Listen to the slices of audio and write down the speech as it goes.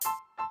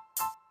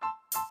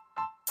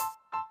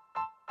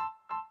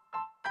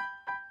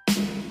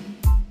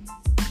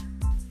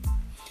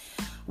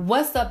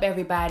What's up,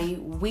 everybody?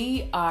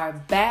 We are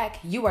back.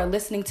 You are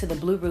listening to The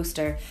Blue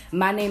Rooster.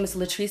 My name is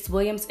Latrice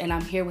Williams, and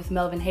I'm here with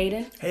Melvin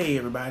Hayden. Hey,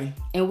 everybody.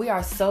 And we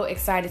are so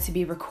excited to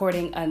be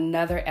recording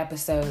another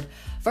episode.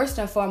 First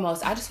and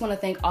foremost, I just want to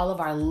thank all of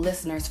our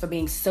listeners for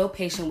being so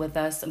patient with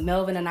us.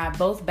 Melvin and I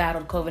both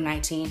battled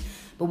COVID-19,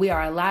 but we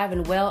are alive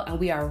and well, and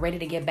we are ready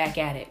to get back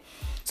at it.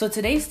 So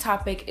today's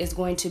topic is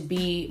going to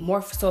be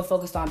more so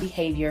focused on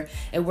behavior,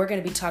 and we're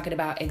going to be talking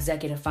about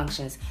executive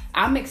functions.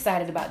 I'm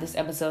excited about this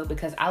episode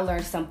because I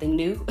learned something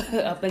new.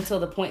 Up until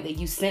the point that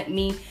you sent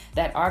me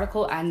that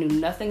article, I knew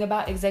nothing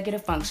about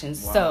executive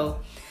functions. Wow. So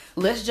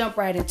let's jump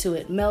right into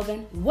it.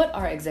 Melvin, what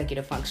are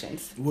executive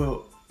functions?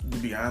 Well, to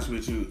be honest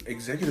with you,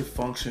 executive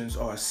functions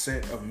are a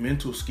set of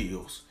mental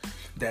skills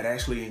that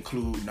actually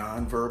include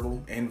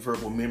nonverbal and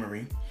verbal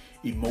memory,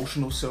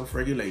 emotional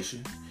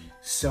self-regulation,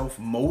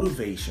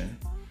 self-motivation,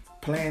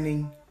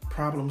 planning,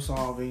 problem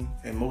solving,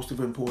 and most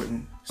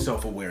important,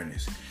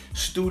 self-awareness.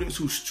 Students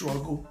who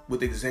struggle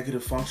with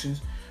executive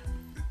functions,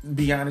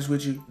 be honest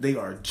with you, they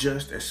are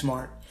just as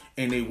smart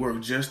and they work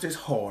just as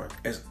hard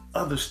as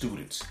other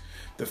students.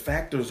 The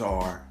factors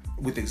are,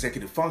 with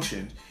executive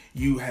functions,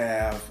 you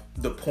have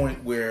the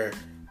point where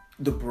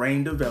the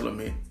brain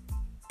development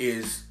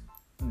is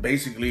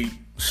basically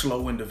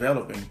slow in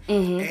developing,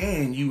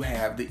 and you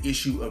have the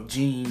issue of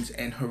genes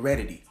and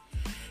heredity.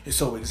 And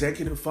so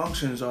executive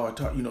functions are,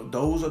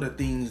 those are the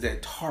things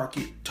that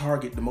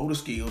target the motor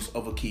skills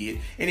of a kid,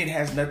 and it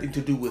has nothing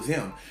to do with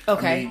them.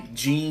 Okay. I mean,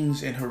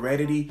 genes and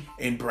heredity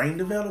and brain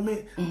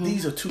development,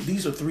 these are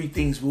three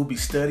things we'll be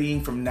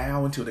studying from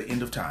now until the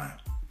end of time.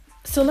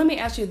 So let me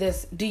ask you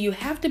this. Do you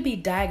have to be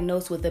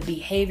diagnosed with a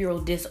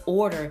behavioral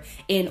disorder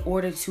in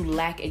order to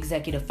lack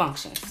executive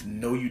functions?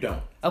 No, you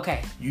don't.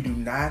 Okay. You do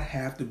not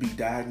have to be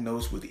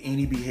diagnosed with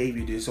any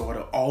behavior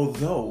disorder,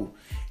 although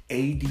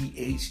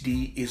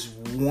ADHD is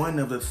one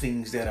of the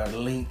things that are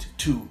linked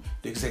to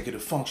the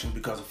executive function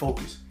because of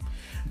focus.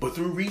 But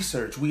through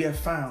research, we have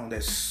found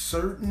that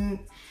certain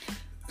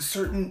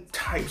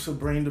types of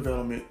brain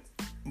development,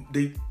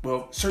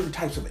 certain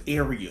types of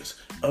areas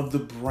of the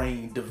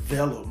brain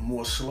develop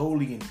more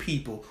slowly in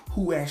people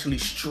who actually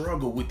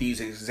struggle with these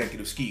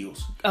executive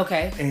skills.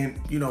 Okay. And,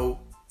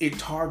 it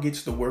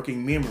targets the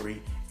working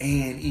memory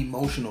and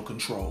emotional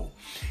control.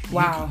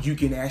 Wow. You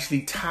can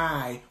actually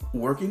tie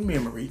working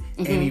memory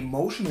and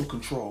emotional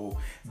control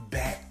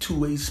back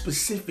to a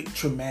specific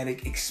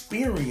traumatic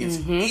experience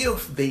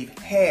if they've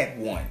had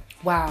one.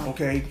 Wow.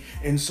 Okay.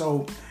 And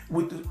so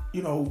with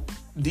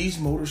these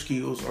motor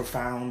skills are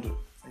found,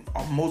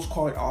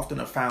 quite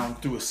often are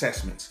found through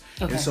assessments.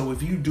 Okay. And so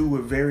if you do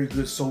a very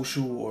good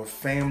social or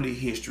family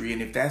history,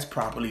 and if that's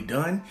properly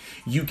done,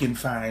 you can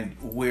find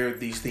where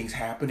these things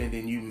happen, and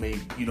then you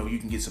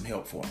can get some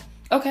help for them.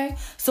 Okay.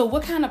 So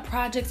what kind of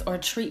projects or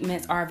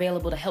treatments are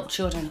available to help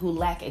children who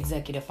lack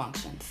executive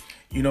functions?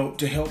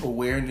 To help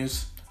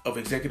awareness of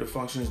executive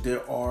functions,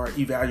 there are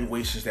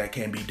evaluations that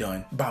can be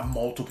done by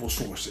multiple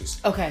sources.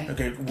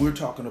 Okay. We're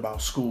talking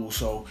about schools.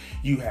 So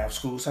you have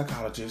school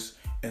psychologists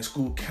and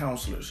school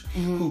counselors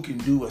who can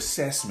do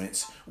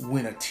assessments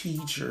when a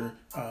teacher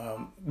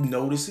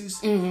notices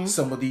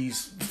some of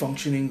these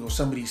functioning or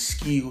some of these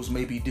skills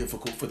may be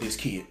difficult for this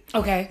kid.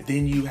 Okay.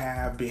 Then you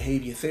have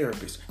behavior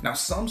therapists. Now,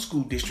 some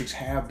school districts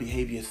have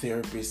behavior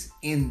therapists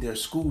in their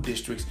school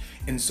districts,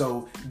 and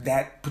so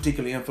that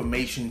particular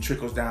information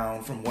trickles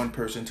down from one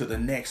person to the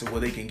next where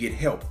they can get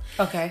help.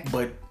 Okay.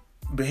 But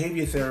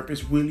behavior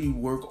therapists really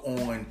work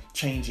on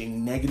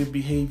changing negative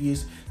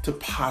behaviors to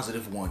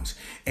positive ones.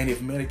 And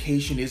if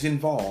medication is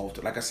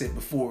involved, like I said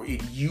before,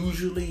 it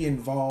usually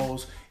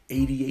involves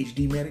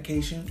ADHD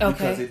medication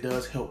because it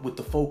does help with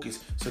the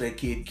focus, so that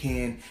kid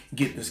can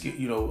get the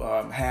skill,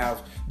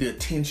 have the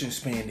attention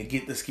span to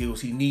get the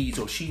skills he needs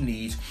or she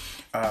needs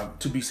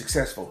to be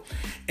successful.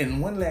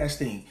 And one last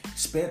thing,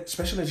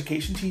 special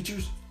education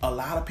teachers, a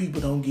lot of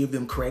people don't give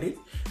them credit,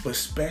 but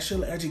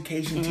special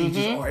education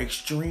teachers are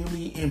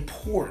extremely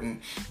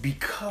important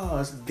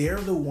because they're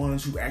the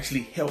ones who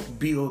actually help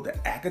build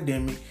the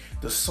academic,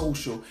 the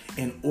social,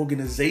 and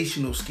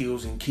organizational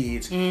skills in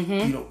kids,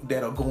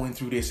 that are going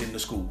through this in the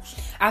schools.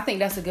 I think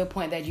that's a good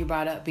point that you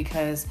brought up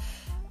because,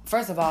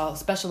 first of all,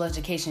 special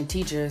education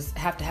teachers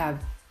have to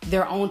have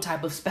their own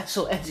type of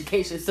special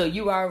education. So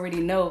you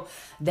already know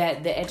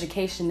that the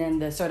education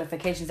and the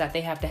certifications that they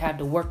have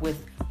to work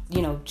with,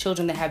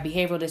 children that have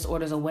behavioral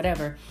disorders or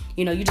whatever,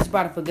 you just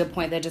brought up a good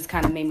point that just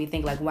kind of made me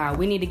think like, wow,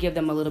 we need to give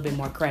them a little bit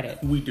more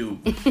credit. We do.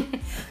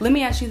 Let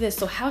me ask you this.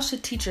 So how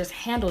should teachers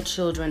handle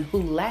children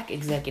who lack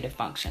executive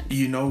functions?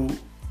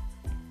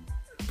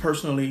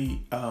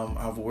 Personally,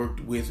 I've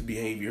worked with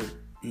behavior,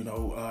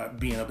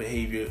 being a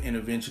behavior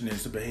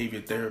interventionist, a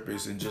behavior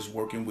therapist, and just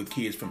working with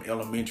kids from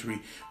elementary,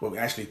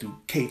 actually through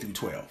K through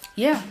 12.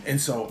 Yeah. And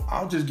so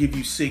I'll just give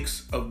you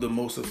 6 of the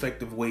most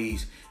effective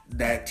ways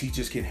that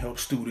teachers can help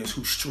students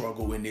who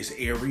struggle in this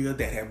area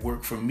that have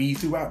worked for me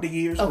throughout the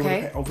years,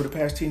 over the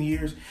past 10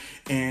 years.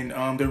 And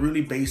they're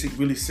really basic,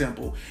 really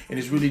simple. And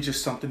it's really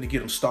just something to get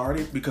them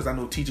started, because I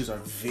know teachers are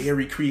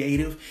very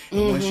creative.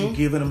 And once you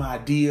give them an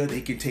idea,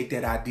 they can take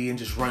that idea and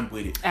just run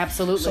with it.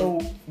 Absolutely. So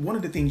one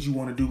of the things you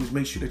want to do is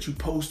make sure that you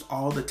post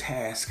all the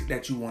tasks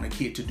that you want a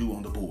kid to do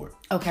on the board.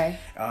 Okay.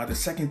 The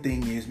second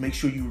thing is make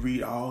sure you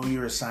read all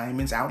your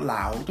assignments out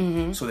loud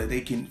so that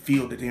they can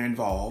feel that they're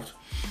involved.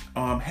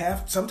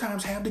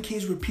 Sometimes have the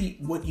kids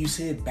repeat what you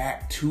said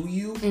back to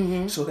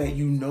you so that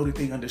you know that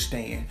they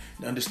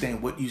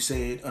understand what you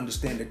said,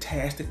 understand the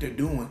task that they're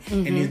doing,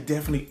 and it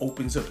definitely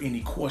opens up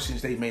any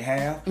questions they may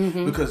have,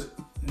 because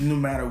no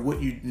matter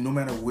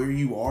where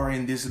you are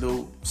in this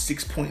little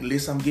 6-point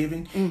list I'm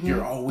giving,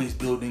 you're always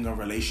building a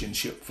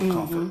relationship for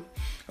comfort.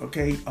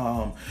 Okay,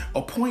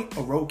 appoint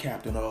a row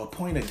captain or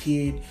appoint a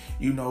kid,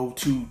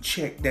 to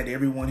check that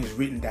everyone has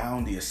written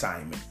down the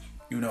assignment.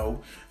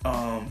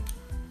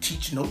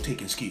 Teach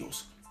note-taking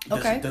skills.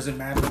 Doesn't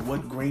matter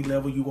what grade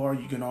level you are,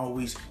 you can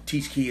always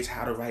teach kids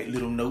how to write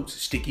little notes,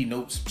 sticky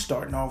notes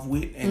starting off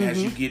with. And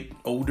as you get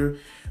older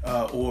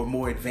or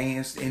more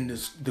advanced in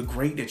the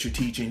grade that you're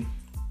teaching,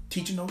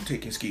 teach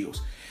note-taking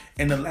skills.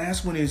 And the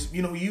last one is,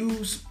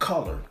 use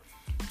color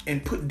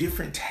and put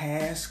different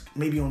tasks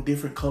maybe on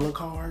different color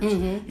cards,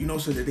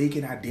 so that they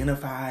can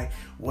identify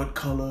what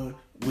color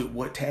with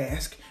what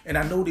task. And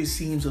I know this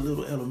seems a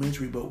little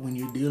elementary, but when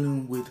you're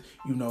dealing with,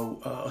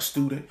 a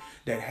student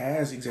that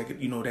has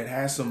that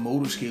has some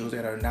motor skills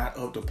that are not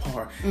up to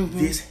par,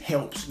 this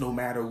helps no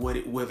matter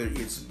whether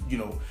it's,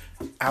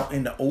 out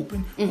in the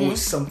open or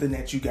it's something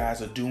that you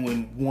guys are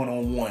doing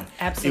one-on-one.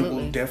 Absolutely. It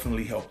will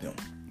definitely help them.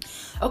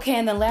 Okay,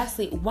 and then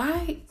lastly,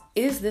 why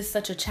is this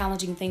such a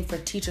challenging thing for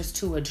teachers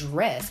to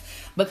address?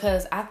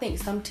 Because I think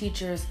some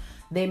teachers,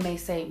 they may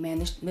say, man,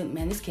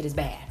 this kid is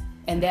bad.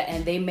 And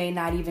they may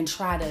not even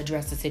try to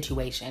address the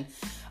situation.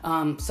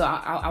 So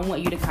I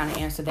want you to kind of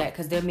answer that,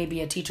 because there may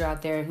be a teacher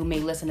out there who may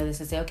listen to this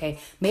and say, okay,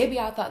 maybe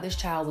I thought this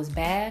child was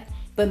bad,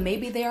 but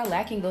maybe they are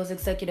lacking those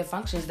executive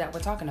functions that we're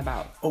talking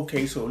about.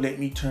 Okay, so let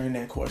me turn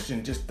that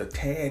question just a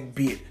tad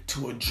bit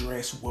to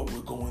address what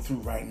we're going through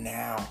right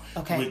now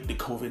with the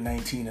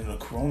COVID-19 and the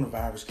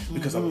coronavirus,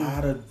 because a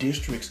lot of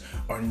districts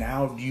are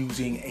now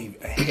using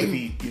a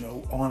heavy,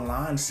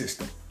 online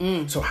system.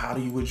 So how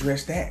do you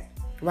address that?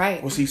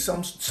 Right. Well, see,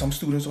 some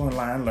students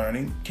online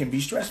learning can be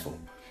stressful,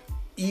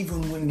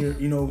 even when you're,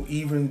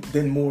 even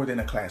then more than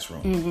a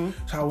classroom.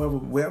 So, however,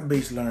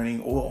 web-based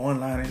learning or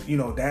online,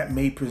 that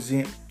may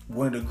present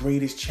one of the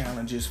greatest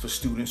challenges for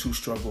students who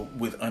struggle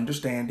with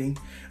understanding,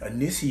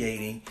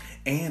 initiating,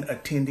 and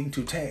attending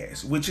to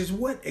tasks, which is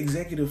what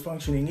executive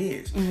functioning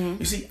is.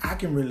 You see, I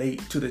can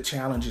relate to the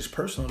challenges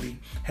personally,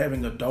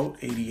 having adult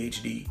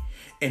ADHD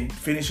and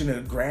finishing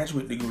a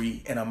graduate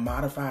degree in a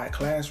modified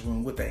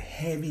classroom with a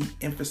heavy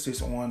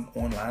emphasis on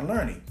online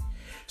learning.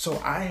 So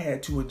I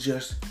had to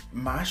adjust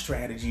my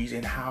strategies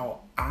and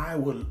how I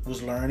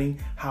was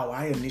learning, how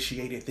I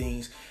initiated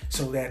things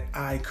so that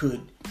I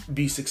could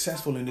be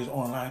successful in this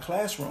online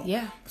classroom.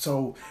 Yeah.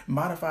 So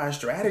modified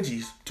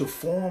strategies to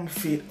form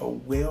fit a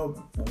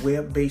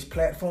web-based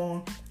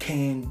platform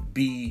can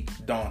be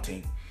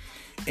daunting.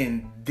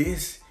 And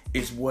this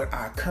is what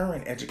our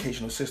current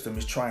educational system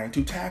is trying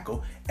to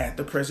tackle at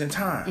the present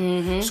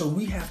time. So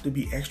we have to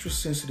be extra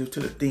sensitive to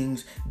the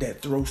things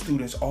that throw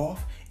students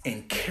off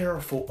and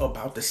careful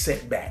about the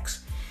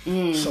setbacks.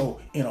 So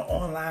in an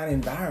online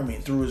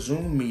environment through a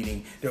Zoom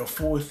meeting, there are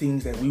 4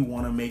 things that we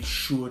want to make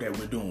sure that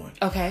we're doing.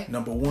 Okay.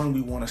 Number 1,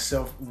 we want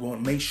to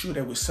make sure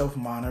that we're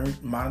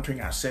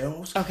self-monitoring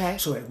ourselves. Okay.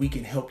 So that we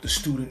can help the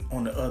student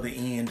on the other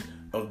end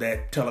of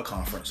that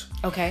teleconference.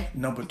 Okay.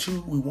 Number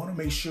 2, we want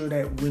to make sure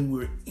that when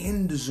we're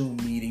in the Zoom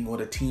meeting or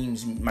the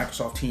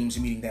Microsoft Teams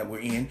meeting that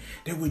we're in,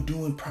 that we're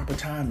doing proper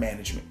time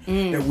management,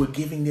 that we're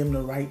giving them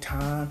the right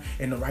time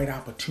and the right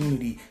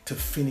opportunity to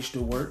finish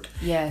the work.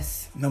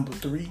 Yes. Number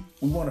 3,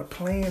 we want to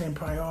plan and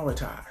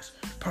prioritize.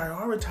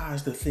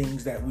 Prioritize the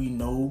things that we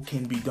know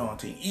can be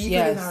daunting.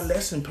 Even in our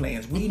lesson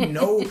plans, we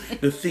know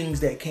the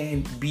things that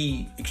can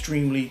be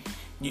extremely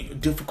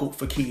difficult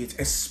for kids,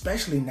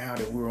 especially now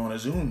that we're on a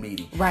Zoom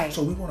meeting. Right.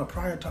 So we want to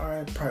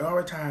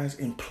prioritize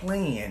and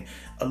plan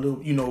a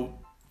little,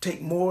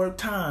 take more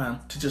time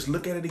to just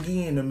look at it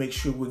again to make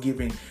sure we're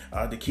giving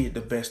the kid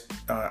the best,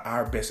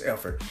 our best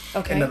effort.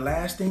 Okay. And the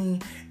last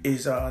thing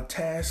is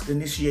task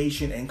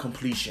initiation and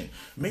completion.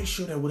 Make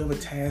sure that whatever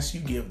task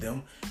you give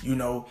them,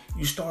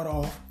 you start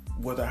off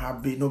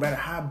no matter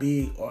how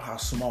big or how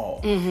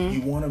small, you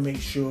want to make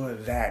sure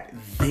that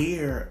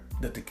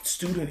the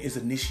student is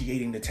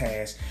initiating the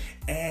task,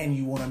 and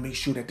you want to make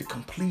sure that the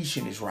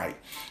completion is right.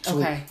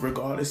 So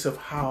regardless of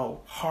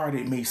how hard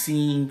it may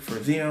seem for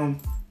them,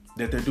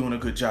 that they're doing a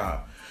good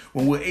job.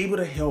 When we're able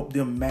to help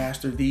them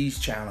master these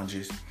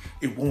challenges,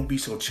 it won't be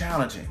so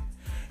challenging.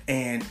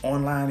 And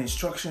online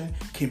instruction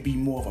can be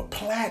more of a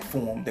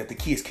platform that the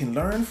kids can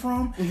learn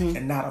from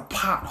and not a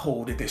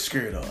pothole that they're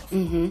scared of.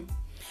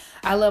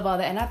 I love all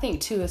that. And I think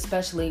too,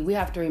 especially, we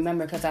have to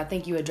remember, because I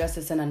think you addressed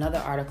this in another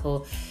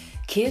article,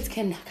 kids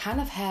can kind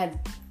of have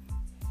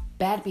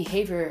bad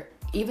behavior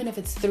even if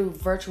it's through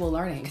virtual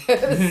learning.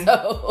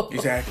 So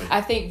exactly. I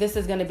think this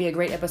is going to be a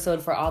great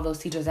episode for all those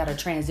teachers that are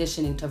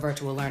transitioning to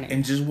virtual learning.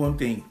 And just one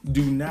thing,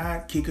 do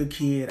not kick a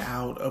kid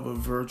out of a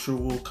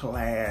virtual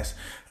class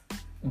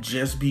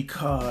just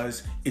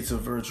because it's a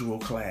virtual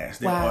class.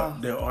 There are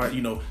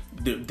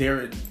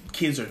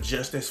kids are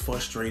just as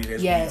frustrated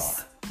as we are.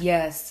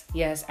 Yes,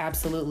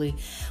 absolutely.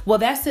 Well,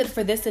 that's it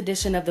for this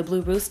edition of The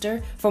Blue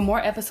Rooster. For more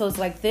episodes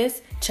like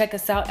this, check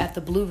us out at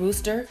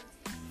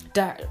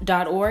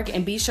thebluerooster.org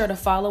and be sure to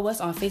follow us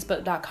on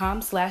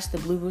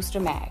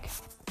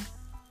facebook.com/theblueroostermag.